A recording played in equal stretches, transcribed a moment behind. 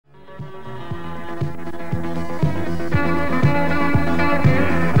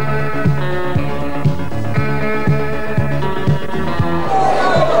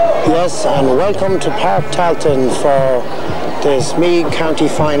Yes, and welcome to Park Talton for this Meath County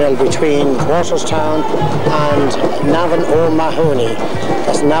final between Walterstown and Navan O'Mahony.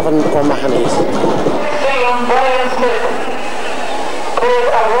 That's Navan O'Mahony's. Brian Smith plays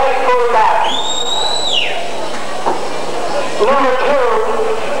a right full back. Number 2,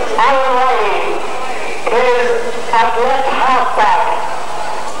 Alan Riley plays at left half back.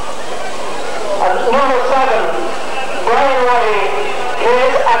 And number 7, Brian Riley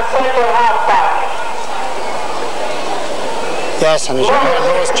plays at centre half back. Yes, and as you heard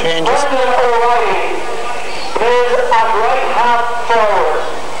those changes. Brendan O'Reilly plays at right half forward.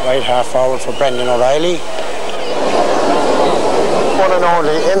 Right half forward for Brendan O'Reilly. One and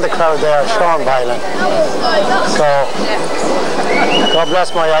only in the crowd there, Sean Bylan. So, God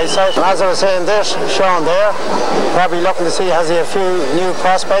bless my eyesight. As I was saying this, Sean there, probably looking to see has he a few new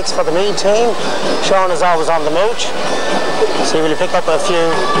prospects for the Meath team. Sean is always on the mooch. See will he pick up a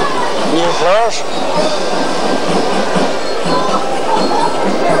few new players.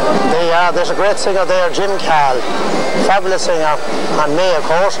 There's a great singer there, Jim Cal, fabulous singer, and May of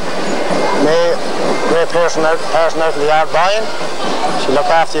course. May, great person out in the yard buying. She'll look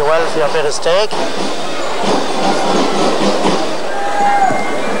after you well for your bit of steak.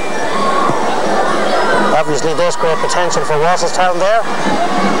 Obviously there's great potential for Walterstown there.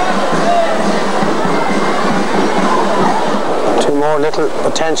 Two more little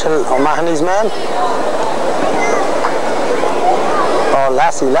potential O'Mahony's men.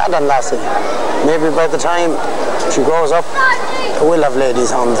 Lassie, lad and Lassie. Maybe by the time she grows up, we'll have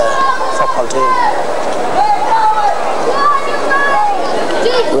ladies on the football team.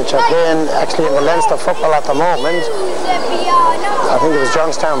 Which are playing actually in the Leinster football at the moment. I think it was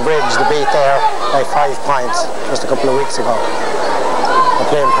Johnstown Bridge that beat there by 5 points just a couple of weeks ago. They're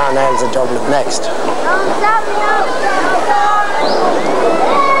playing Parnells at Dublin next.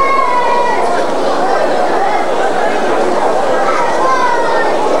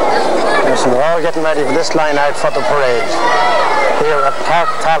 So we're all getting ready for this line out for the parade here at Park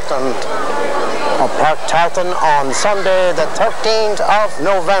Talton on Sunday the 13th of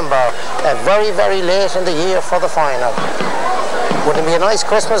November, very, very late in the year for the final. Wouldn't it be a nice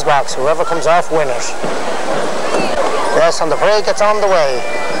Christmas box, whoever comes off winners. Yes, and the parade gets on the way.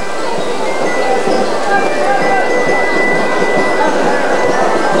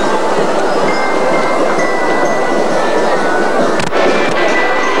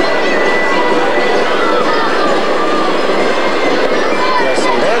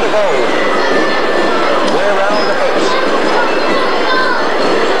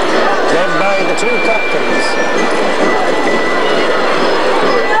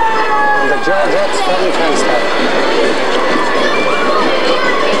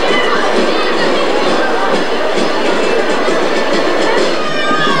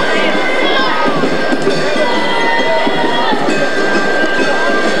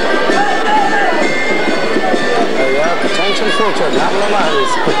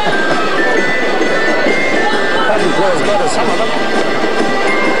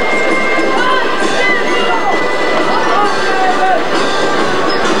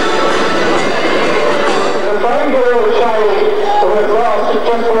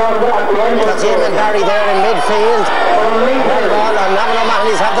 That's him and Barry there in midfield. One ball and Navan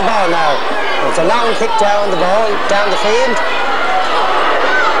O'Mahony's have the ball now. It's a long kick down the ball, down the field.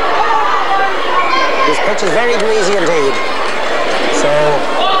 This pitch is very greasy indeed. So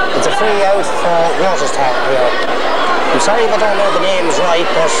it's a free out for Walterstown here. I'm sorry if I don't know the names right,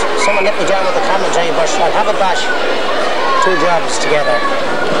 but someone let me down with the commentary, but I'll have a bash. Two jobs together.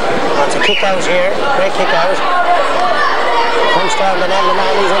 It's a kick out here, great kick out. Punch down the Navan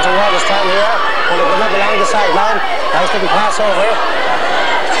O'Mahony's into Walterstown here. Going to come up along the sideline. Nice little pass over.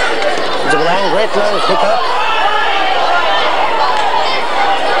 It's a long, great long kick up.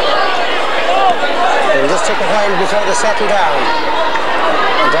 It'll just take a while before they settle down.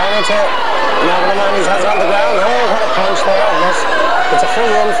 And down into Navan O'Mahony's has it on the ground. Oh, what a punch there. It's a free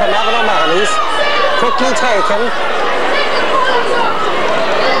in for Navan O'Mahony's. Quickly taken.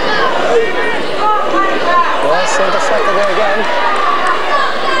 Yes, intercepted there again.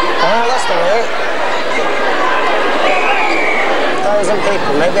 Oh, that's the way. 1,000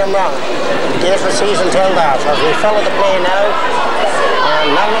 people, maybe I'm wrong. The gate receives until that. As we follow the play now.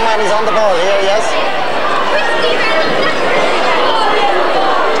 And Navan O'Mahony's on the ball here, yes.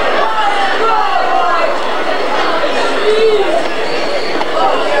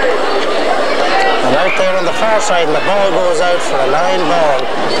 And out there on the far side, and the ball goes out for a line ball.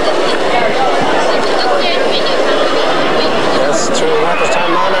 Yes, through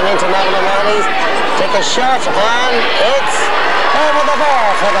Walterstown on and into Navan O'Mahony's. Take a shot, and it's over the bar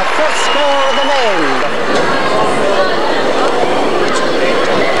for the first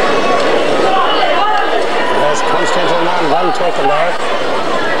taken there.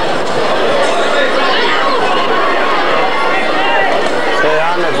 Clear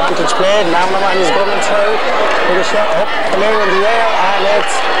on, advantage played. Navan is going through. With a shot up, clear in the air, and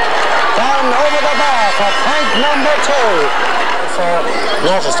it's down over the bar for point number 2 for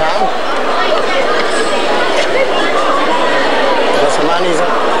Walterstown. There's a man, he's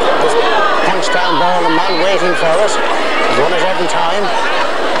just punched down ball, a man waiting for it. He's won it every time.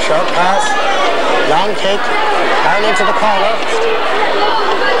 Short pass, long kick, down into the corner.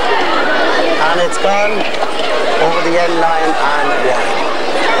 And it's gone over the end line and wide.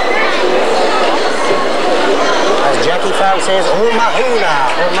 As Jackie Fowl says, Umahuna,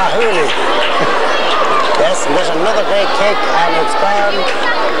 Umahuni. Yes, and there's another great kick and it's gone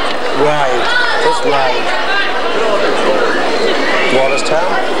wide, just wide.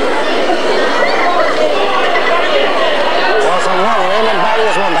 Walterstown. Also one in and Barry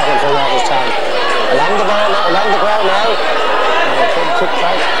has won that one for Walterstown. Along the ball, along the ground now. Kick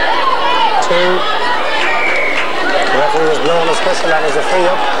back. 2. The referee was blowing his whistle and is a free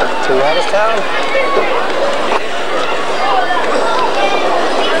up to Walterstown.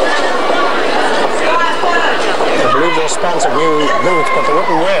 I believe they're sponsored new boots, but they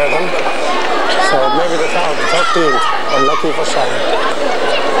wouldn't wear them. So maybe they found the 13th. Unlucky for some.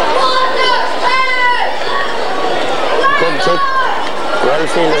 Good kick. Well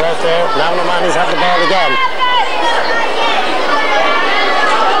fielded out there. Now Navan has the ball again.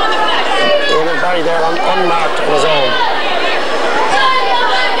 David Barry there unmarked on his own.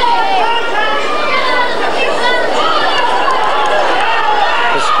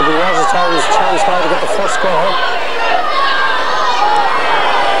 This could be Walterstown's chance now to get the first score.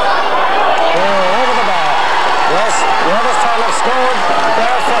 Over the bar. Yes, Walterstown have scored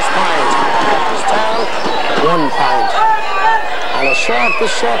their first point. Walterstown 1 point. And a short,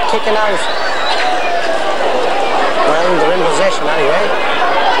 this short kicking out. Well, they're in possession anyway.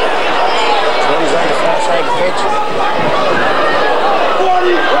 Runs down the far side of the pitch.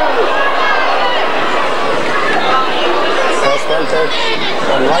 First one touch,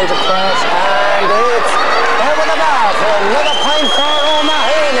 and right across, and it's over the bar for another point for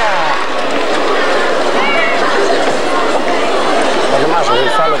Omahina. Doesn't matter,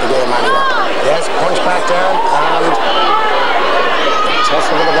 he'll follow the game anyway. Yes, punch back down, and toss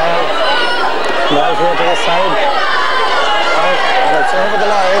over the ball. Now here to the side. And it's over the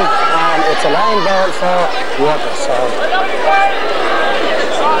line, and it's a line ball for Walterstown.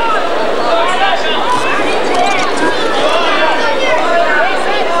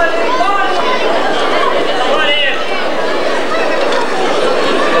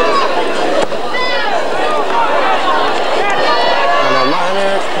 And O'Mahony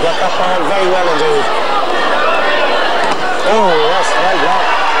got that ball very well indeed. Oh, yes, well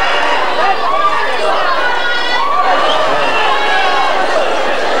blocked.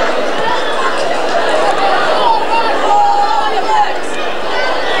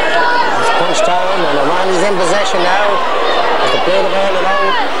 He's in possession now as they play the ball along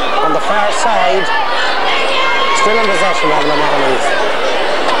on the far side. Still in possession of Navan.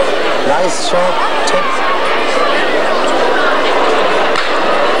 Nice short tip.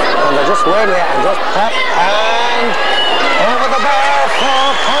 And they're just waiting here and just pop and over the bar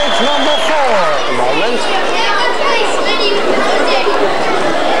for point number 4 at the moment.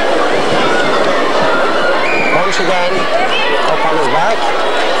 Punch again, up on his back,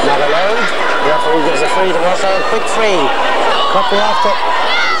 not allowed. The referee gives a free to Russell, quick free. Couple after.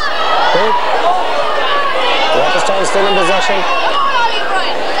 Quick. Walterstown still in possession.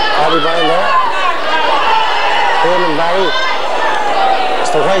 Hardy Bryan there. Eamon Barry. It's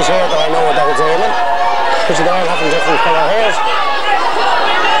the white hair that I know that was Eamon. Because they all having different colour hairs.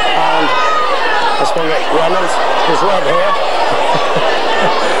 And this one Reynolds, his red hair.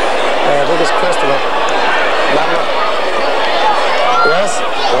 Biggest Christopher. Yes,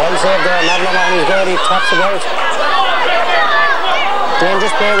 one save there, Navan is good, he taps about.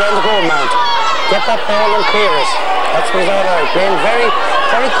 Dangerous play around the goal mount. Get that ball and clear it. That's what he's all about. Playing very,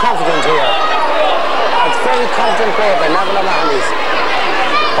 very confident here. It's very confident play by Navan.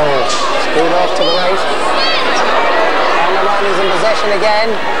 Oh, screwed off to the right. And Navan is in possession again.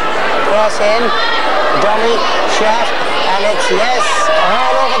 Cross in, dummy, shot, and it's yes,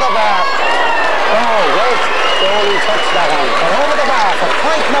 all over the bar. Oh, great. They only touched that one. But over the bar for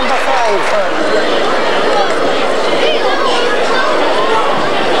point number 5 for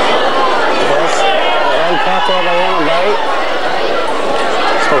yes, well caught there by Eamon Barry.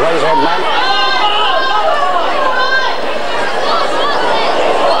 It's the right-head man.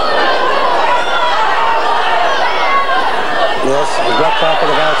 Yes, the block caught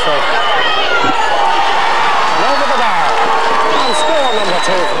with the ball, so and over the bar.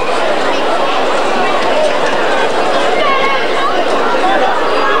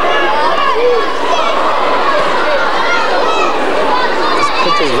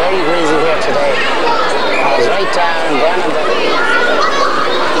 very greasy here today. I was right down on the...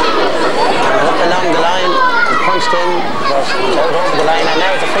 up along the line, punched in, but out over the line, and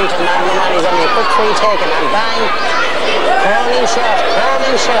now it's a free to Navan. He's only a quick free taken, and bang! Corning shot,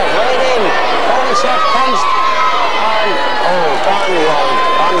 right in. Corning shot, punched, and oh, gone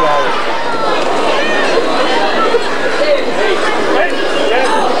wide.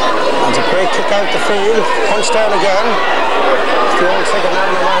 It's a great kick out the field, punched down again. It's the old trick of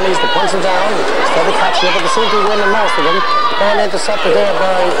Navan, he's the punching down, steady catching it, but they seem to be winning most of them. Ball intercepted there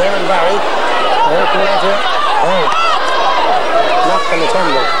by Aaron Barry. They're coming out here. Oh, knocked on the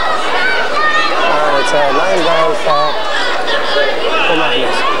tumble. And it's a line ball for the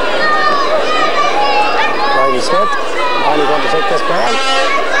Magnus. Riley Smith, only going to take this ball.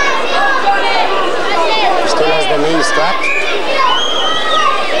 He still has the knee strapped.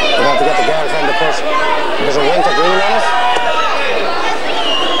 We'll have to get the girlfriend to push. There's a winter green on it.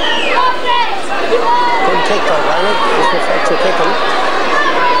 Good kick though, Riley. Just reflects your kicking.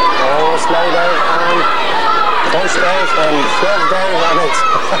 Oh, slide out and punched out and shoved down, and it's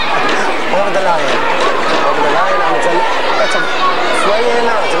over the line, and it's a free in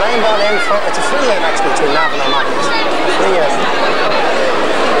now. It's a line ball in for, it's a free in actually between Navan and Magnus. Free in.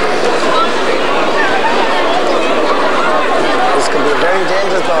 This could be a very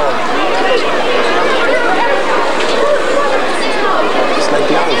dangerous ball. It's like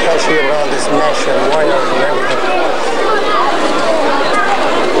the young pressure around this mesh and wire and everything.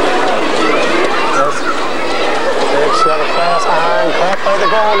 Big shot across and caught by the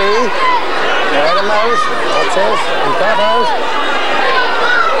goalie. Let him out. That's it. He got out.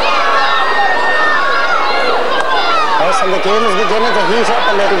 Yes, and the game is beginning to heat up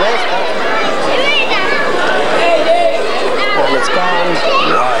a little bit. And it's gone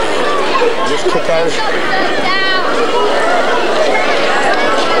wide. Just kick out.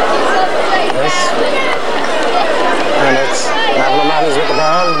 Yes. And it's Navan is with the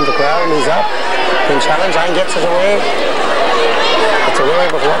ball in the ground. He's up. Can challenge and gets it away. It's away,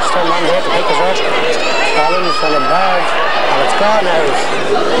 but Walterstown on there to pick us up. Challenge and a bag, and it's gone out.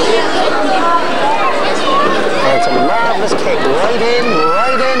 And it's a marvellous kick,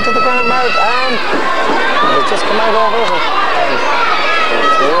 right into the goal mouth, and it's just come out over it.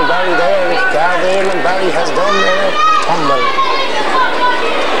 So Barry there, Garvey in, and Barry has done a tumble.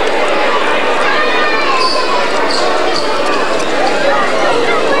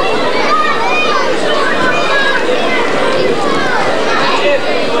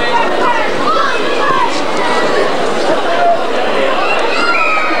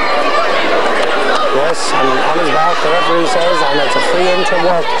 Yes, and on his back, the referee says, and it's a free into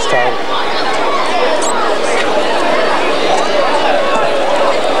Walterstown.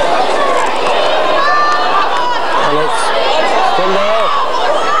 And it's still there.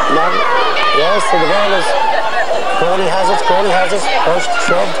 Yes, so the ball is, goalie has it, pushed,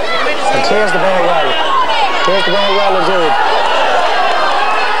 shoved, and clears the ball well. Clears the ball well indeed.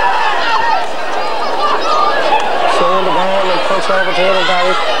 Showing the ball and punch over to Aaron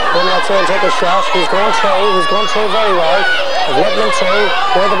Barry. Then let's say and take a shot. He's going through very well. He's letting him through,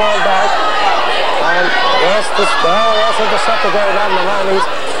 throw the ball back. And yes, this ball is intercepted there down the Manny's,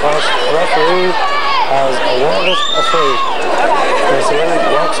 but the referee has awarded a free. As the winner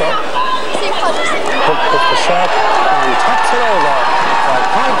walks up, puts the shot and taps it over.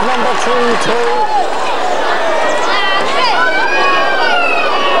 Point number 3-2.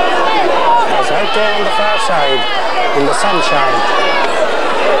 It's right there on the far side, in the sunshine.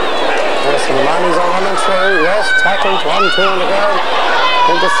 Yes, and the Mannies are running through. Yes, tackled, 1-2 on the ground.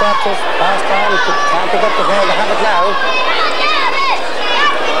 Intercepted, passed on, can't pick up the ball, they have it now.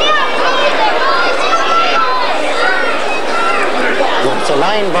 It's a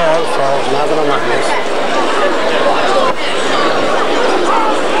line ball for Navan and Magnus.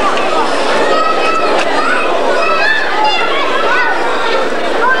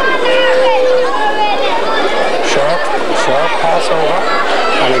 Short pass over,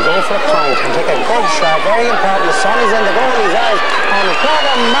 and he goes for a point and take a good shot, very important. The sun is in the goalie's eyes, and what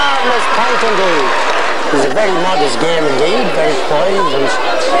a marvellous point indeed. It's a very modest game indeed, very quiet and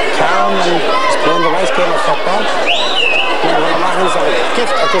calm, and he's playing the nice game of football. One of the Magnus have a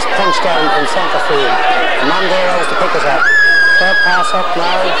gift at this punch down in centre field. The man there has to pick us up. Short pass up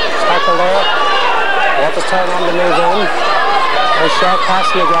now, tackle there. Walterstown on the move in. Nice short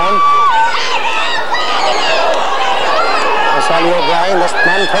passing again. Sally O'Brien, this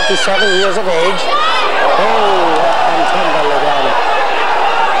man 37 years of age. Oh, and tumble again.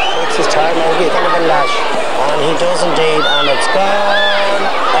 Takes his time, maybe a bit of a lash. And he does indeed, and it's gone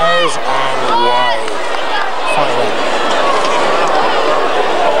out and wide. Final.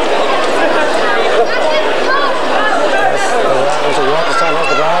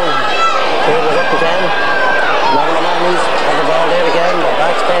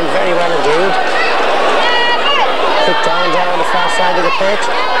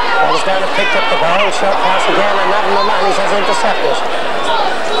 Walterstown have picked up the ball, short pass again, and Navan O'Mahony's has intercepted.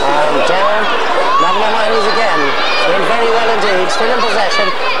 And down, Navan O'Mahony's again, doing very well indeed, still in possession.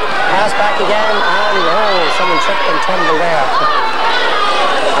 Pass back again, and someone tripped and tumbled there.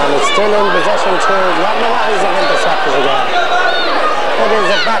 And it's still in possession to Navan O'Mahony's have intercepted again. It is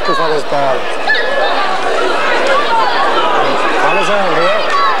a battle for this ball. On his own here.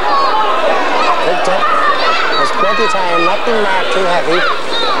 Picked up. There's plenty of time, not being marked too heavy.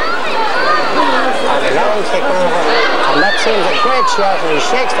 And a long kick over. And that seems a great shot, and he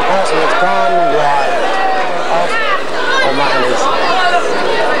shakes the pass and it's gone wide. Off O'Mahony's.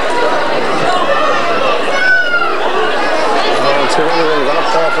 And 2 England got up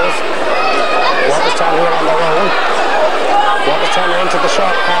there for us. Walterstown here on their own. Walterstown into the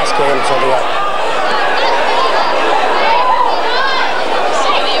short pass game, so they are.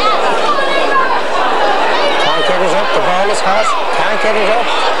 Can't get it up, the ball is hot. Can't get it up.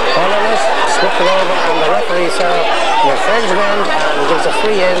 Ball on it, slip it over, and the referee saw an infringement and gives a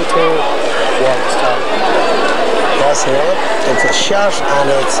free in to Walterstown. That's it. It's a shot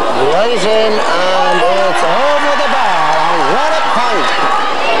and it's right in and it's over the bar. And what a point!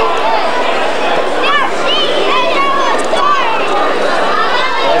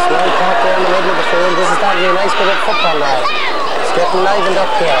 That's well caught there in the middle of the field. This is starting to be a nice bit of football now. It's getting livened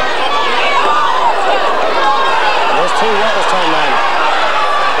up here. There's 2 Walterstown men.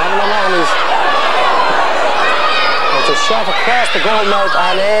 Navan O'Mahony's. It's a shot across the goal mouth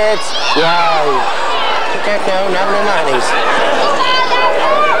and it's wide. Kick out now, Navan O'Mahony's.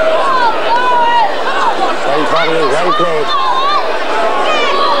 Very cleverly, well played.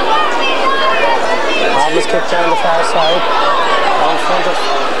 Ball was kicked down the far side. In front of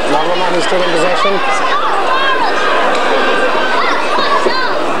Navan O'Mahony's still in possession.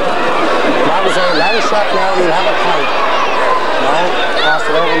 That was a long shot now, we'll have a point. Now, passed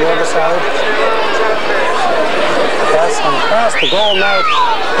it over on the other side. Press and pass the goal now.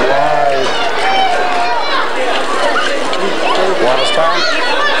 Wide. Walterstown.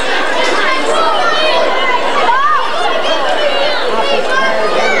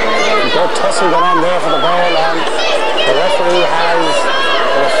 Good tussle going on there for the ball, and the referee has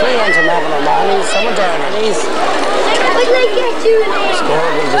a free into Navan O'Mahony. Someone down, and he's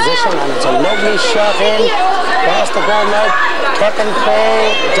scored in position, and it's a lovely shot in. Across the goal now. Tuck and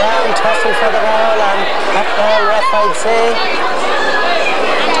play, down, tussle for the ball, and that ball, ref, I'd say.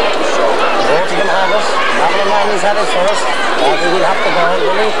 Both of them have it. Navan O'Mahony's had it first. I think he'll have the ball,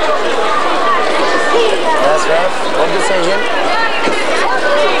 will he? Yes, ref. Good decision.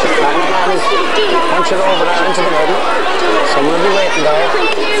 Navan O'Mahony's punch it over now into the middle. Someone will be waiting there.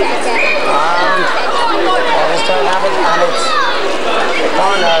 And Walterstown have it, and it's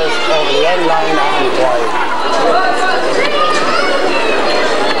gone out over the end line and wide.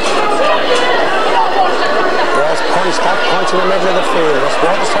 Yes, punch, that punch in the middle of the field. This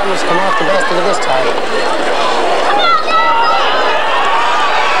Walterstown has come off the best of it this time.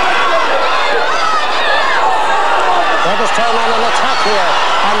 Walterstown on an attack here,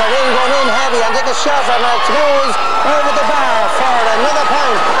 and they're in going in heavy, and take a shot, and it goes over the bar for another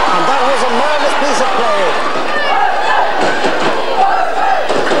point, and that was a marvellous piece of play.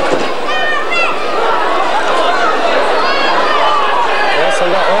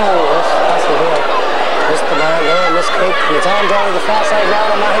 Missed the ball there, missed kick, and it's on down to the far side now.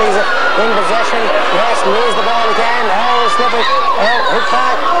 O'Mahony's in possession. Yes, lose the ball again. Slip it. Hook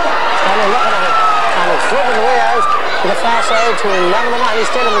back. Standing looking at it. And it's driven away out to the far side to Navan O'Mahony,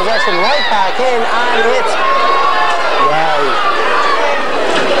 still in possession. Right back in, and it's wide.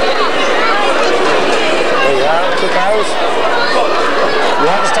 There you are, kick out.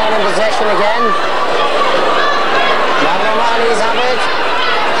 Walterstown in possession again. Navan O'Mahony's on it.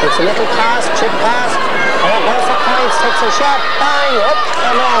 It's a little pass, chip pass. Goes for points, takes a shot, bang, up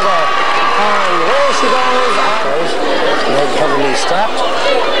and over. And away she goes, and leg heavily stopped.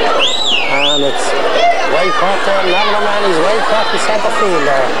 And it's well caught there. Navan O'Mahony's well caught in centre field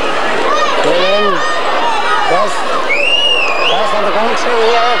there. Going in. That's when they're going through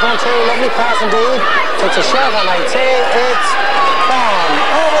here, lovely pass indeed. Takes a shot, and I'd say it's gone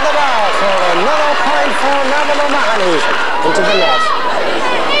over the bar for another point for Navan O'Mahony into the net.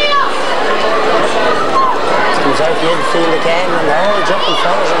 Comes out the infield again, and they're all jumping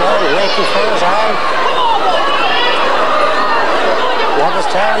fellas and all raking fellas on.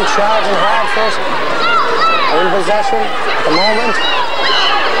 Walterstown charging hard first. In possession at the moment.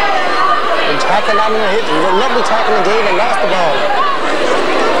 And tackling on the hit. Lovely tackle indeed, and lost the ball.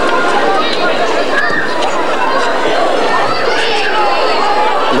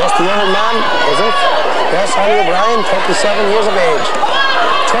 That's the old man, is it? Yes, Harry O'Brien, 27 years of age.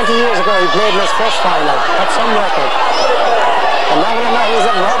 20 years ago he played in his first final. That's some record. And Navan O'Mahony's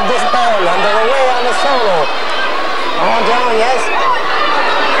have rubbed this ball and they're away on the solo. On down, yes.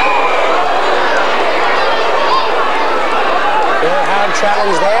 Very hard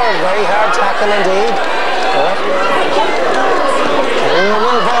challenge there, very hard tackle indeed.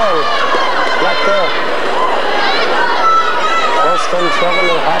 No ball. Right there. First in trouble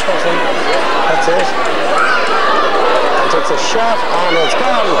and Hopperson. That's it. And takes a shot and it's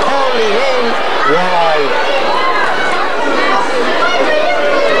gone. Calling in wide.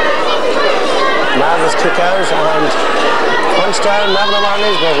 Marvel's kick out and punch down Navan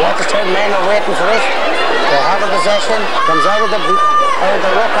O'Mahony's, but Walterstown men are waiting for it. They have a possession, comes out of the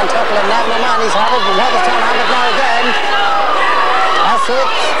ruck on tackle and Navan O'Mahony's have it, but Walterstown have it now again. That's it.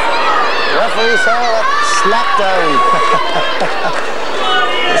 The referee saw that slap down.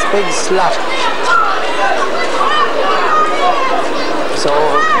 This big slap. So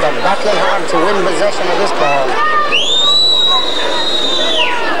they're battling hard to win possession of this ball.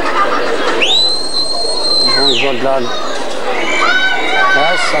 Good lad.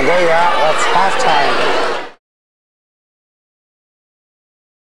 Yes, and there you are, that's half time.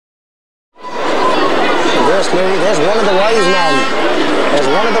 There's one of the wise men. There's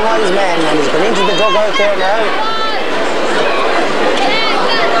one of the wise men and he's been into the dugout there now.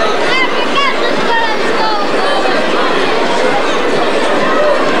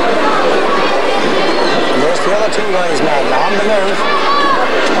 And there's the other two wise men on the move.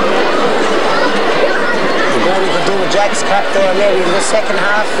 Goalie could do with Jack's cap there maybe in the second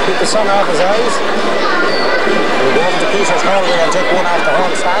half, keep the sun off his eyes. We'll go over to Peter's hallway and take one off the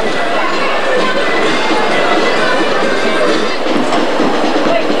home stand.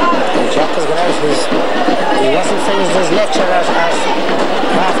 And Jack has got out he wasn't finished his lecture at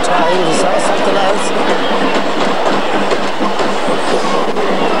half time, he saw something else.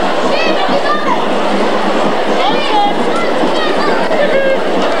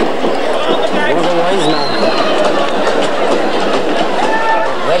 One of the wise men.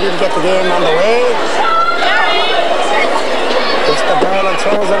 Ready to get the game on the way. Gets the ball and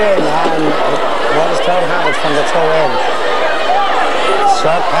throws it in and Walterstown have it from the throw in.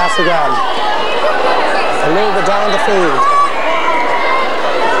 Short pass again. A little bit down the field.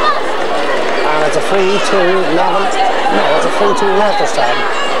 And it's a free to Navan. No, it's a free to Walterstown.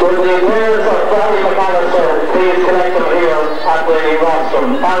 Will the players of Barry McAllister please collect them here at the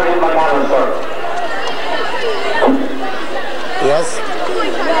rostrum? Barry McAllister. Yes.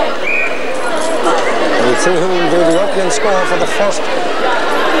 We'll see who will do the opening score for the first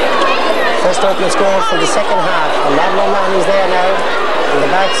opening score for the second half. And Navan O'Mahony's there now. And the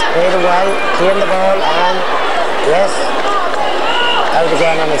backs played away, clearing the ball, and yes, out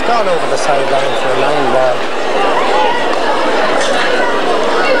again, and it's gone over the sideline for a line ball.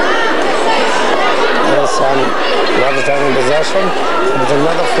 Yes, and Walterstown in possession. There's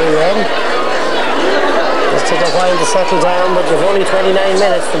another free in. Just take a while to settle down, but you've only 29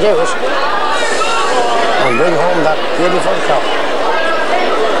 minutes to do it. And bring home that beautiful cup.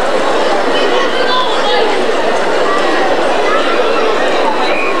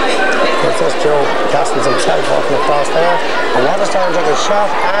 That's just Joe Castles himself walking across there. And Walterstown took a shot,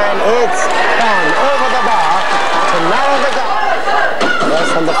 and it's gone over the bar to narrow the gap. Yes,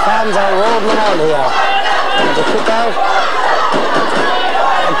 and the fans are rolling around here. And they kick out.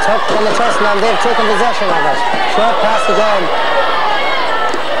 And tuck on the chest, and they've taken possession of it. Short pass again.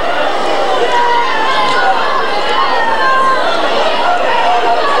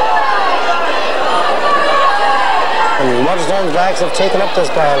 And Walterstown's backs have taken up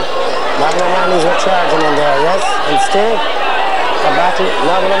this ball. Navan O'Mahony's were charging in there, yes. And still, a battle.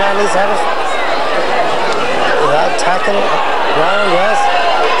 Navan O'Mahony's have it. Tackle round, yes.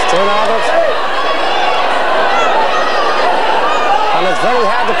 Still on it. And it's very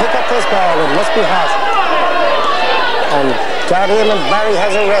hard to pick up this ball. It must be hot. And Guardian and Barry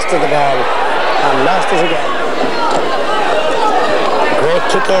has arrested the ball and lost it again. Great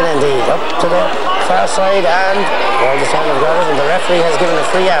kick in indeed. Up to the far side, and Walterstown have got it, and the referee has given a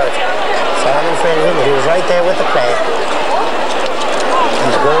free out. Sam infringing, he was right there with the play.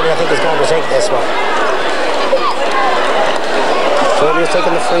 And the goalie, I think, is going to take this one. Goalie is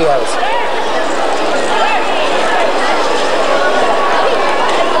taking the free out.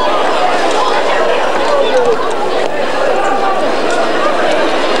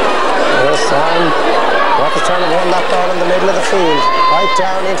 Yes, and Walterstown have won that ball in the middle of the field. Right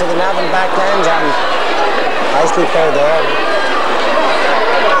down into the Navan backland, and nicely played there.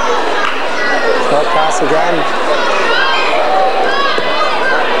 Short pass again.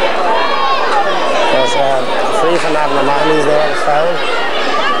 There's a free for Navan O'Mahony's there, foul.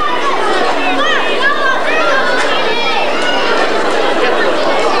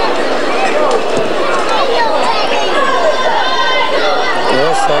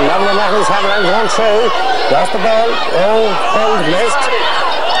 Navan going through. Lost the ball. Oh, hold, missed.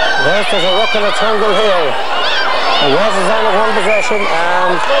 Yes, there's a ruck and a tungle here. And Walters on with one possession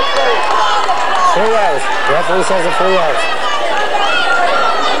and 3 out. The referee says a 3 out.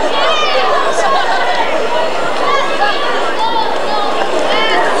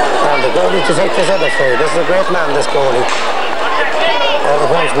 And the goalie to take this other free. This is a great man, this goalie. All at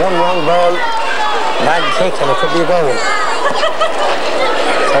once, one wrong ball, bad kick, and it could be a goal.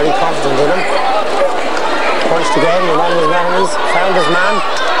 Very confident in him. Punched again, reminded his man, found his man.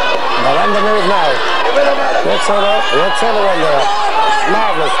 They're on the move now. Good sort of one there.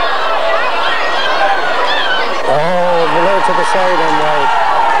 Marvellous. Oh, below to the side and wide.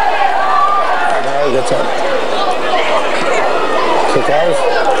 Very good shot. Kick out.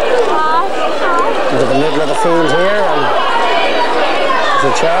 Into the middle of the field here, and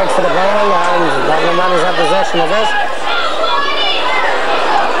there's a charge for the ball, and Navan has had possession of it.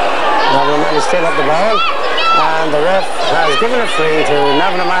 Navan is still up the ball, and the ref has given a free to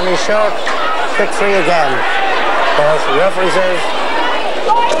Navan. He's short. Quick free again. But the referee says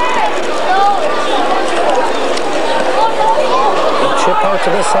chip out to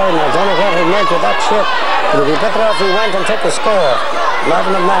this side now. I don't know what he meant with that chip. It would be better off if he went and took the score.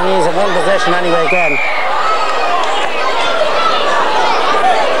 Navan is at one possession anyway again.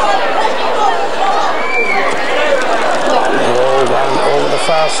 Over the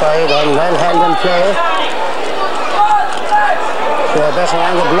far side and well held in play. Yeah, better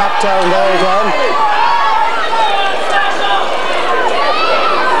angle blocked down there again.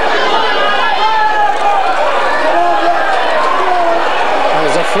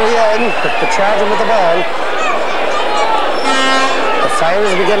 There's a free in, the charging with the ball. The fire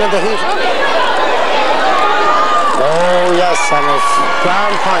is beginning to heat. Oh yes, and it's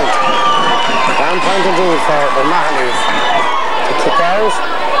ground point. Ground point indeed for the Mahonys. To kick out.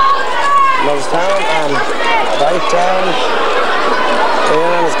 Loves down and right down.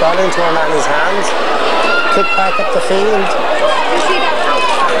 And it's gone into O'Mahony's hands. Kick back up the field.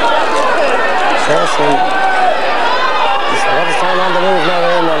 Yes, and Walterstown on the move now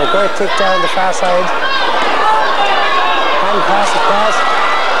in, and a great kick down the far side. And pass across.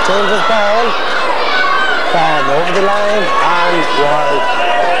 Changes ball. And over the line and wide.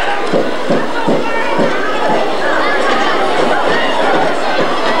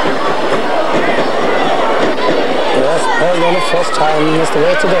 Yes, Paul done it first time, missed the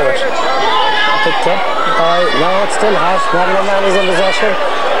way to do it. Picked up by, no, it's still hot. Navan is in possession.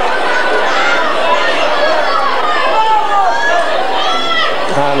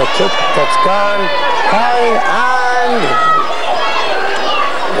 And a kick that's gone high and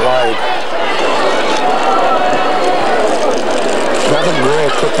wide. Not a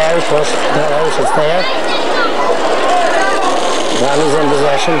great kick out, but no out, it's there. Navan's in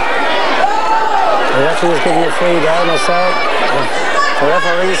possession. The referee is giving a free down, I saw. The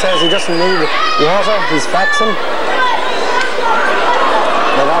referee says he doesn't need water, he's faxing.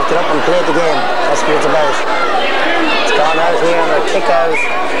 They knocked it up and played the game. That's what it's about. It's gone out here and a kick out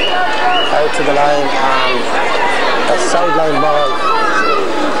to the line and a sideline ball.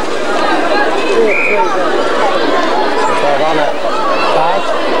 So they're on it back.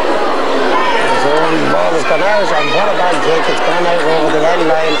 The ball has gone out and what a bad kick. It's gone out over the end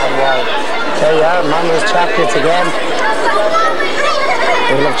line and wide. There you are, Manly's chocolates again.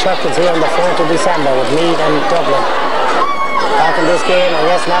 We'll have chocolates here on the 4th of December with Meath and Dublin. Back in this game, and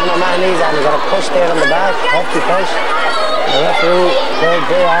yes, Navan O'Mahony's, and we've got a push there on the back, hefty push. The referee will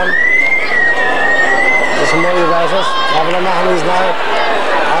go on. Doesn't worry about it. Navan O'Mahony's now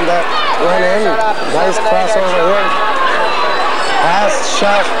on the run in. Nice crossover here. Pass,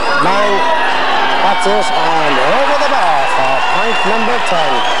 shot, mine. That's it, and over the bar for point number 10.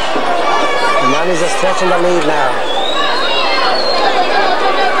 O'Mahony's are stretching the lead now.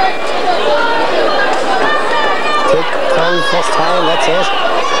 Kick, pull, first time, that's it.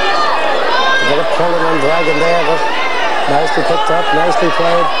 A bit of pulling and dragging there, but nicely picked up, nicely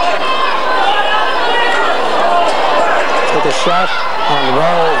played. Take a shot and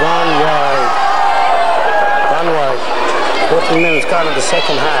roll, one wide. 14 minutes gone in the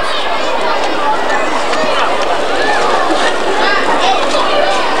second half.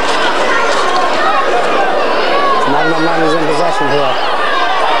 Navan O'Mahony's in possession here.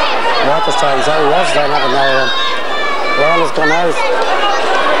 Walterstown, Walterstown have it now. Ball has gone out.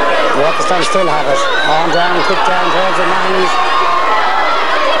 Walterstown still have it. On down, kick down towards O'Mahony's.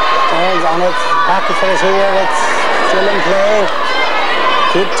 Turns on it. Back to finish here. It's still in play.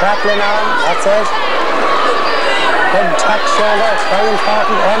 Keep tackling on. That's it. Good tack shoulder. Very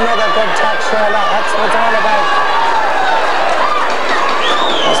important. Another good tack shoulder. That's what it's all about.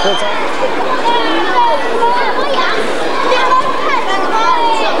 That's split up.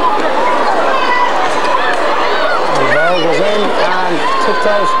 And the ball goes in and tipped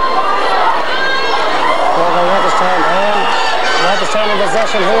out over Walterstown. Walterstown in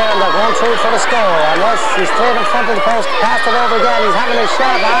possession here, and they're going through for the score. And yes, he's straight in front of the post, passed it over again. He's having a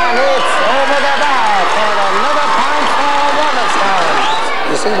shot, and it's over the bar for another point for Walterstown.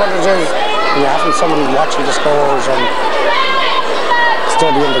 You see what it is when you're having someone watching the scores and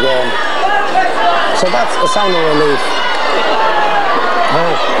studying the game. So that's a sign of relief.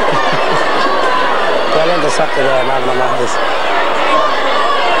 Oh. Well intercepted there, Navan on this.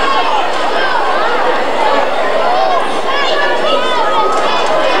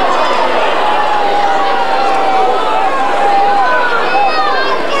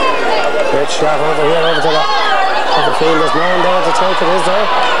 Great shot over here, over to the field. There's no one there to take it, is there?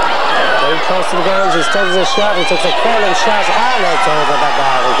 Very close to the goals. He studies his shot. He takes a curling shot, and it's over the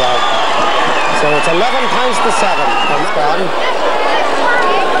bar again. So it's 11 points to 7. It's gone.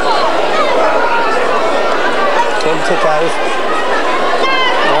 Good kick out.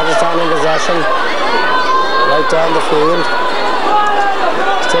 Walterstown in possession. Right down the field.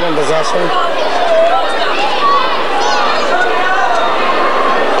 Still in possession.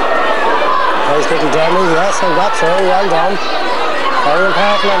 Nice little dummy, yes, and got through. Well done. Very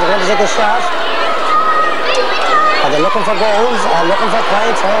important, and they're going to take a shot. Are they looking for goals? Are looking for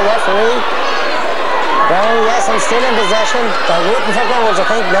points? Oh, referee. Oh, yes, and still in possession. They're waiting for goals, I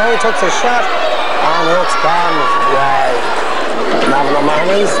think. No, he takes a shot. And it's gone wide. Navan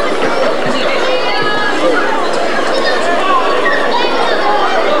O'Mahony's.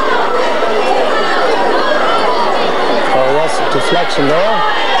 Oh, yes, deflection there.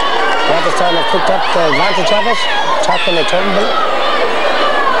 Walterstown have picked up the advantage of it. Tapping the tumble.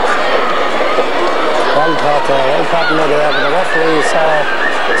 Well caught there, well caught in there, but the referee saw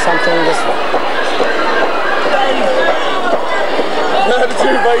something this way.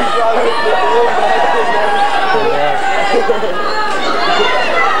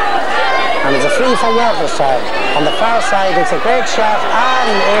 And it's a free for Walterstown. On the far side, it's a great shot,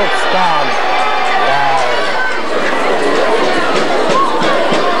 and it's gone. Wow.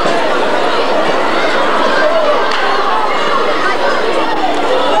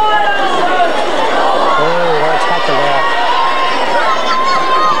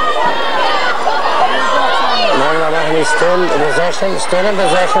 He's still in possession,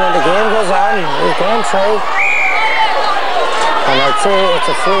 and the game goes on. He's going through. And I'd say it's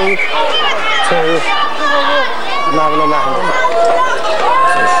a free to Navan O'Mahony.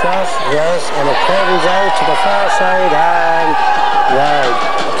 So shot, yes, and it curves out to the far side, and wide.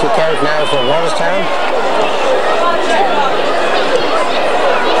 Kick out now for Walterstown.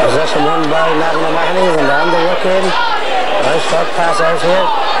 Possession won by Navan O'Mahony, and on the look in. Nice shot pass out here.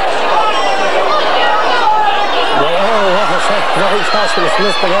 Very fast and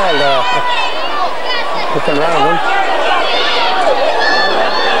missed the ball there. Looking round him.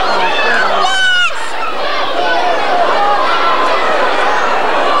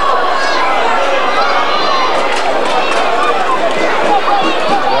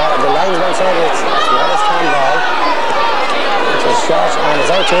 Well, the linesman said it's Walterstown ball. It's a shot, and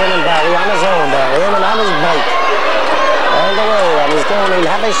it's out to Eamon Barry on his own there. Eamon on his bike. All the way, and he's going, he'll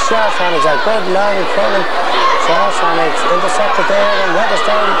have his shot, and it's a good long curling shot, and it's intercepted there, and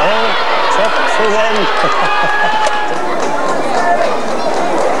Walterstown, oh, trip through him.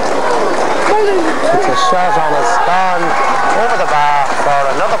 It's a shot, and it's gone over the bar for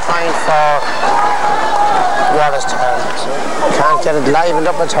another point for Walterstown. Can't get it livened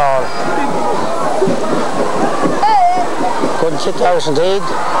up at all. Good kick out indeed.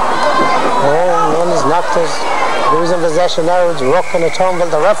 Oh, one is knocked it. Losing possession now, it's ruck and a tumble.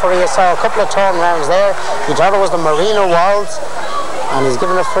 The referee saw a couple of turnarounds there. He thought it was the Marino Walls, and he's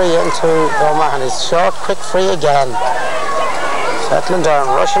given a free into O'Mahony. It's short, quick free again. Settling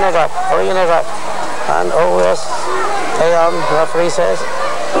down, rushing it up, hurrying it up. And oh yes, play on, the referee says.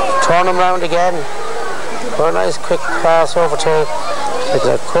 Turn him round again. Very nice quick pass over to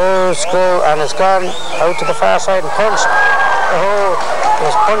a curl screw, and it's gone out to the far side and punched. Oh, it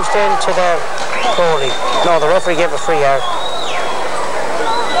was punched into the goalie. No, the referee gave a free out.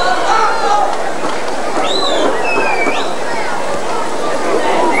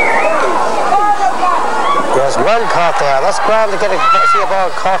 Yes, well caught there. That's grand to see a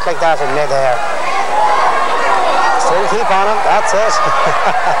ball caught like that in mid-air. Still keep on him, that's it.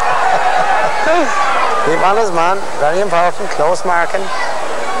 Keep on his man, very important, close marking.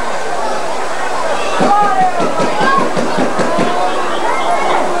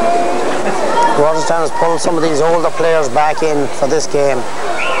 Walterstown has pulled some of these older players back in for this game.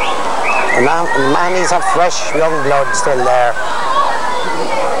 And now Mahoney's have fresh young blood still there.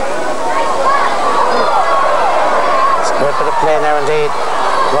 It's a good bit of play now indeed.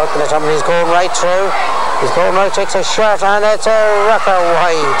 Working at him, he's going right through. He's going right, takes a shot, and it's a rocker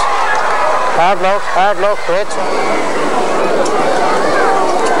wide. Hard luck, great.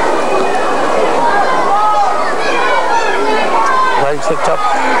 Well kicked up.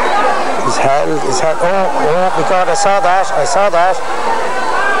 His head, oh my God, I saw that.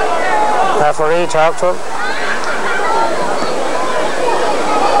 Referee talked to him.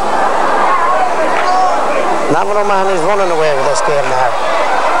 Navan O'Mahony's running away with this game now.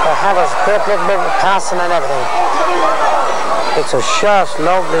 They have a great little bit of passing and everything. It's a shot,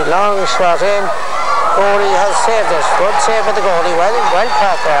 lovely long shot in. Goalie has saved it. Good save by the goalie. Well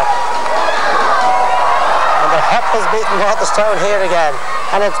caught there. And the Hep has beaten Walterstown here again.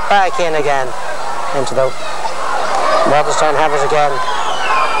 And it's back in again. Into the Walterstown have it again.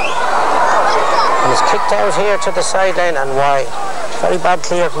 And it's kicked out here to the sideline and wide. Very bad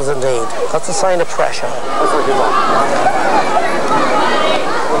clearance indeed. That's a sign of pressure.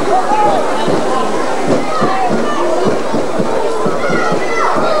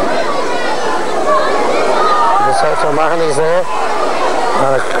 Mahoney's there,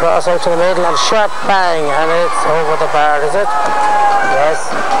 and a cross out to the middle and shot, bang, and it's over the bar, is it?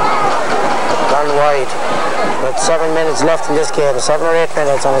 Yes, gone wide. With 7 minutes left in this game, 7 or 8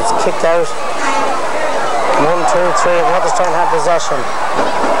 minutes, and it's kicked out. 1, 2, 3, and Walterstown have possession.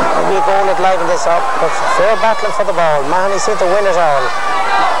 Maybe going to liven this up, but they're battling for the ball. Mahoney seems to win it all.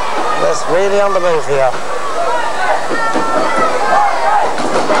 That's really on the move here.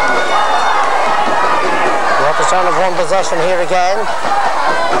 Walterstown have won possession here again.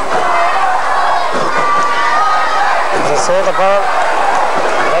 As I say, the ball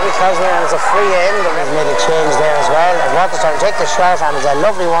very casual, and it's a free in. They've made a change there as well. And Walterstown take the shot, and it's a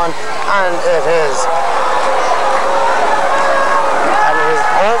lovely one, and it is. And it is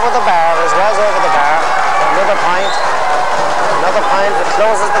over the bar, as well as over the bar. Another point that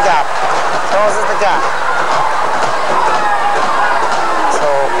closes the gap.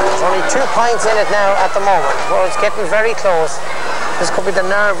 There's only 2 points in it now at the moment, where it's getting very close. This could be the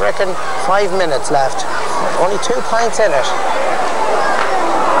nerve-wracking 5 minutes left. Only 2 points in it.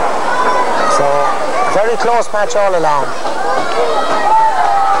 So, very close match all along.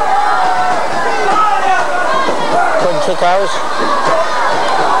 Good kick out.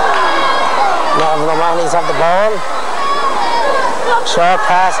 Navan O'Mahony's have the ball. Short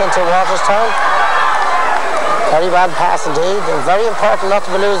pass into Walterstown. Very bad pass indeed, and very important not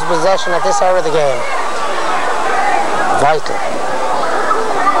to lose possession at this hour of the game. Vital.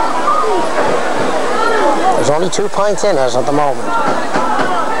 There's only 2 points in it at the moment.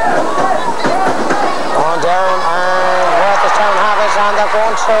 On down, and Walterstown have it, and they're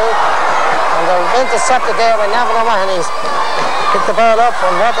going through. And they're intercepted there by Navan O'Mahony's. Pick the ball up,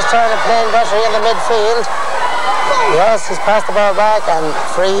 and Walterstown are playing better in the midfield. Yes, he's passed the ball back, and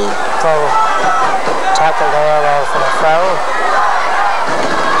free for tackle there for the foul.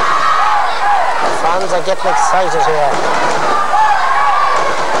 The fans are getting excited here.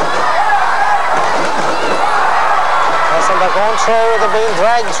 Yes, and they're going through, they're being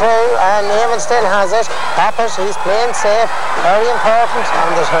dragged through, and Navan still has it. Pappert, he's playing safe, very important.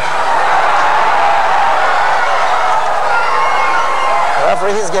 And the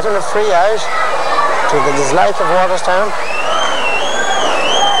referee is getting a free out to the dislike of Walterstown.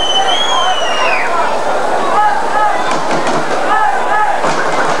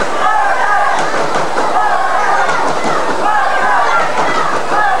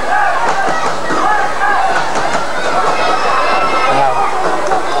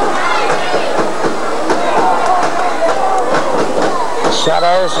 Shot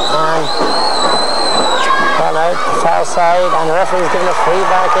out and gone out the far side, and the referee is giving a free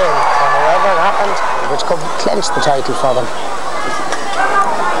back in. So whatever happened, which could clinch the title for them.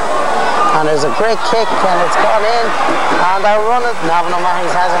 And there's a great kick, and it's gone in, and they're running. Navan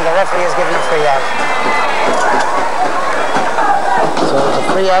O'Mahony's has him, the referee is giving a free out. So it's a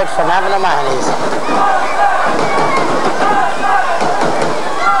free out for Navan O'Mahony's.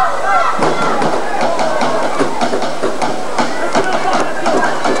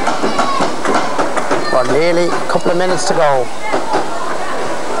 Nearly a couple of minutes to go.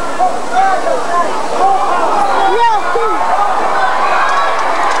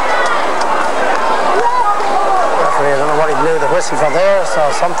 Referee, I don't know what he blew the whistle for there,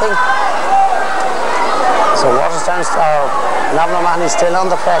 so something. So Walterstown, Navan O'Mahony's still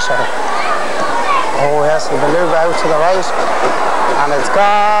under pressure. Oh yes, he blew out to the right, and it's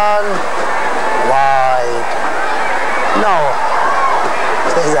gone wide. No.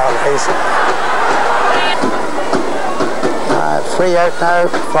 He's all right. Free out now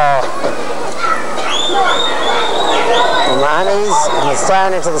for O'Mahony's, and it's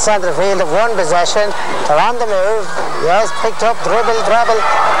down into the centre of the field of one possession. They're on the move. Yes, picked up, dribble.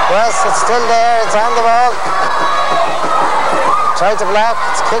 Yes, it's still there. It's on the ball. Tried to block.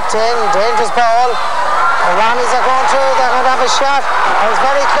 It's kicked in. Dangerous ball. O'Mahony's are going through. They're going to have a shot. It's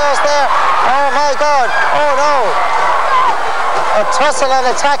very close there. Oh my God. Oh no. A tussle and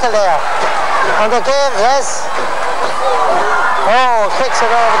a tackle there. And the game, yes. Oh, kicks it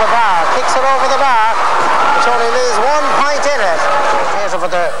over the bar, which only leaves 1 point in it. Here's for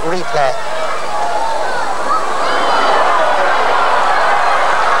the replay.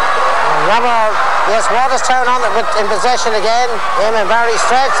 Navan, yes, Walterstown on it in possession again. Eamon Barry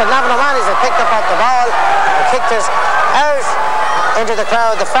stretched, and Navan O'Mahony's have picked up on the ball and kicked us out into the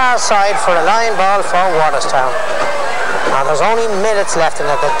crowd, the far side, for a line ball for Walterstown. Now there's only minutes left in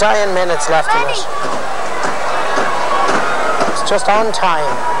it, the dying minutes left in it. Just on time.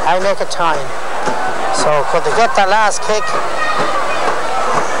 I make it time. So could they get their last kick?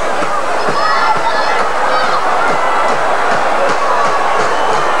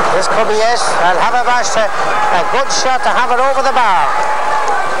 This could be it. I'll have a bash to a good shot to have it over the bar.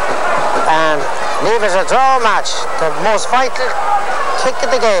 And leave it a draw match. The most vital kick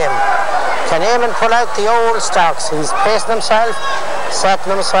of the game. Can Eamon pull out the old stocks? He's pacing himself,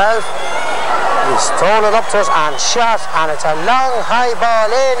 setting himself. He's thrown it up to us and shot, and it's a long high ball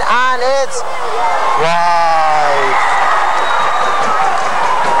in, and it's wide.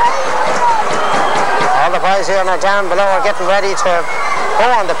 All the boys here now down below are getting ready to go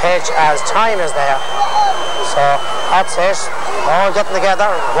on the pitch as time is there. So that's it. All getting together.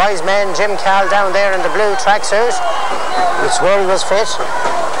 Wise men, Jim Cal down there in the blue tracksuit, which where he was fit.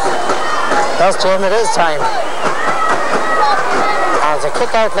 That's Jim, it is time. It's a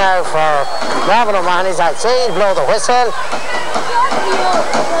kick out now for Navan O'Mahony's. I'd say he'd blow the whistle.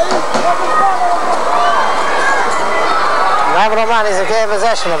 Navan O'Mahony's again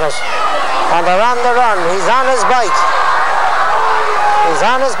possession of it. And they're on the run. He's on his bike.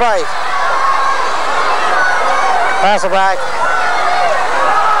 Pass it back.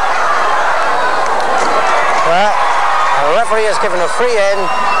 Well, the referee has given a free in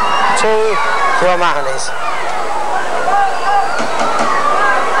to the O'Mahony's.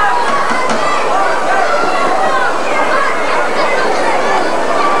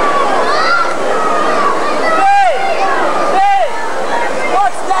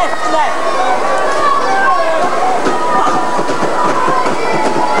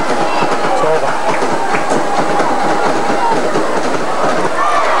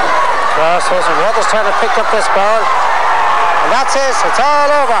 Walterstown have picked up this ball, and that's it. It's all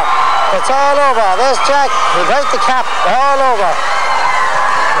over. There's Jack. He got the cap all over.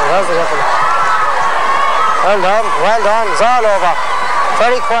 Well done. It's all over.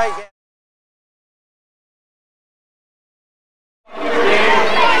 Very quiet game.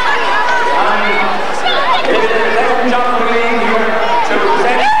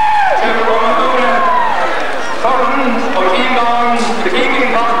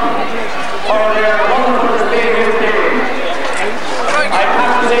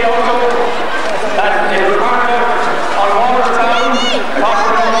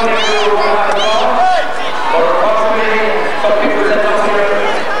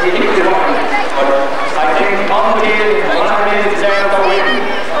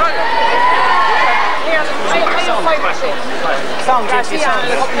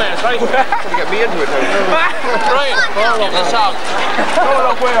 Right? Trying to get me into it now. Right. Let's talk. Go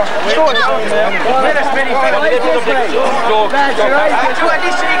up where? Show us down there. Let us many fellas. Go. At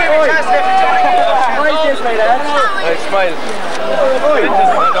least you give me a chance left. Right this way, lads. Right, smile. Right.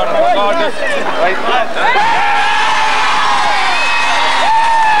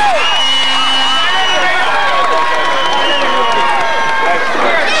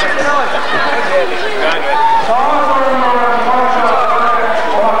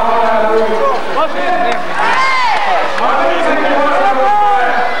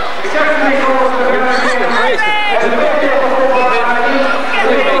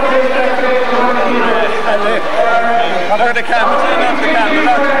 The camera, the camera.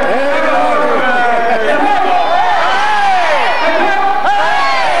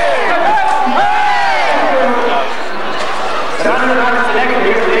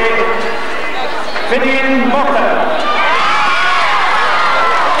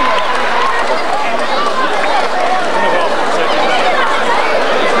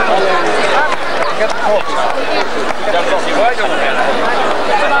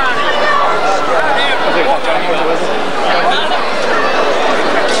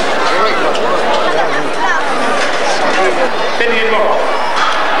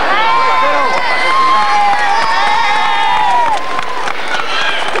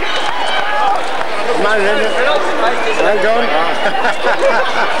 Well done.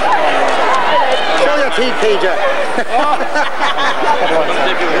 Show your teeth, PJ.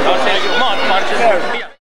 Come on, punch it.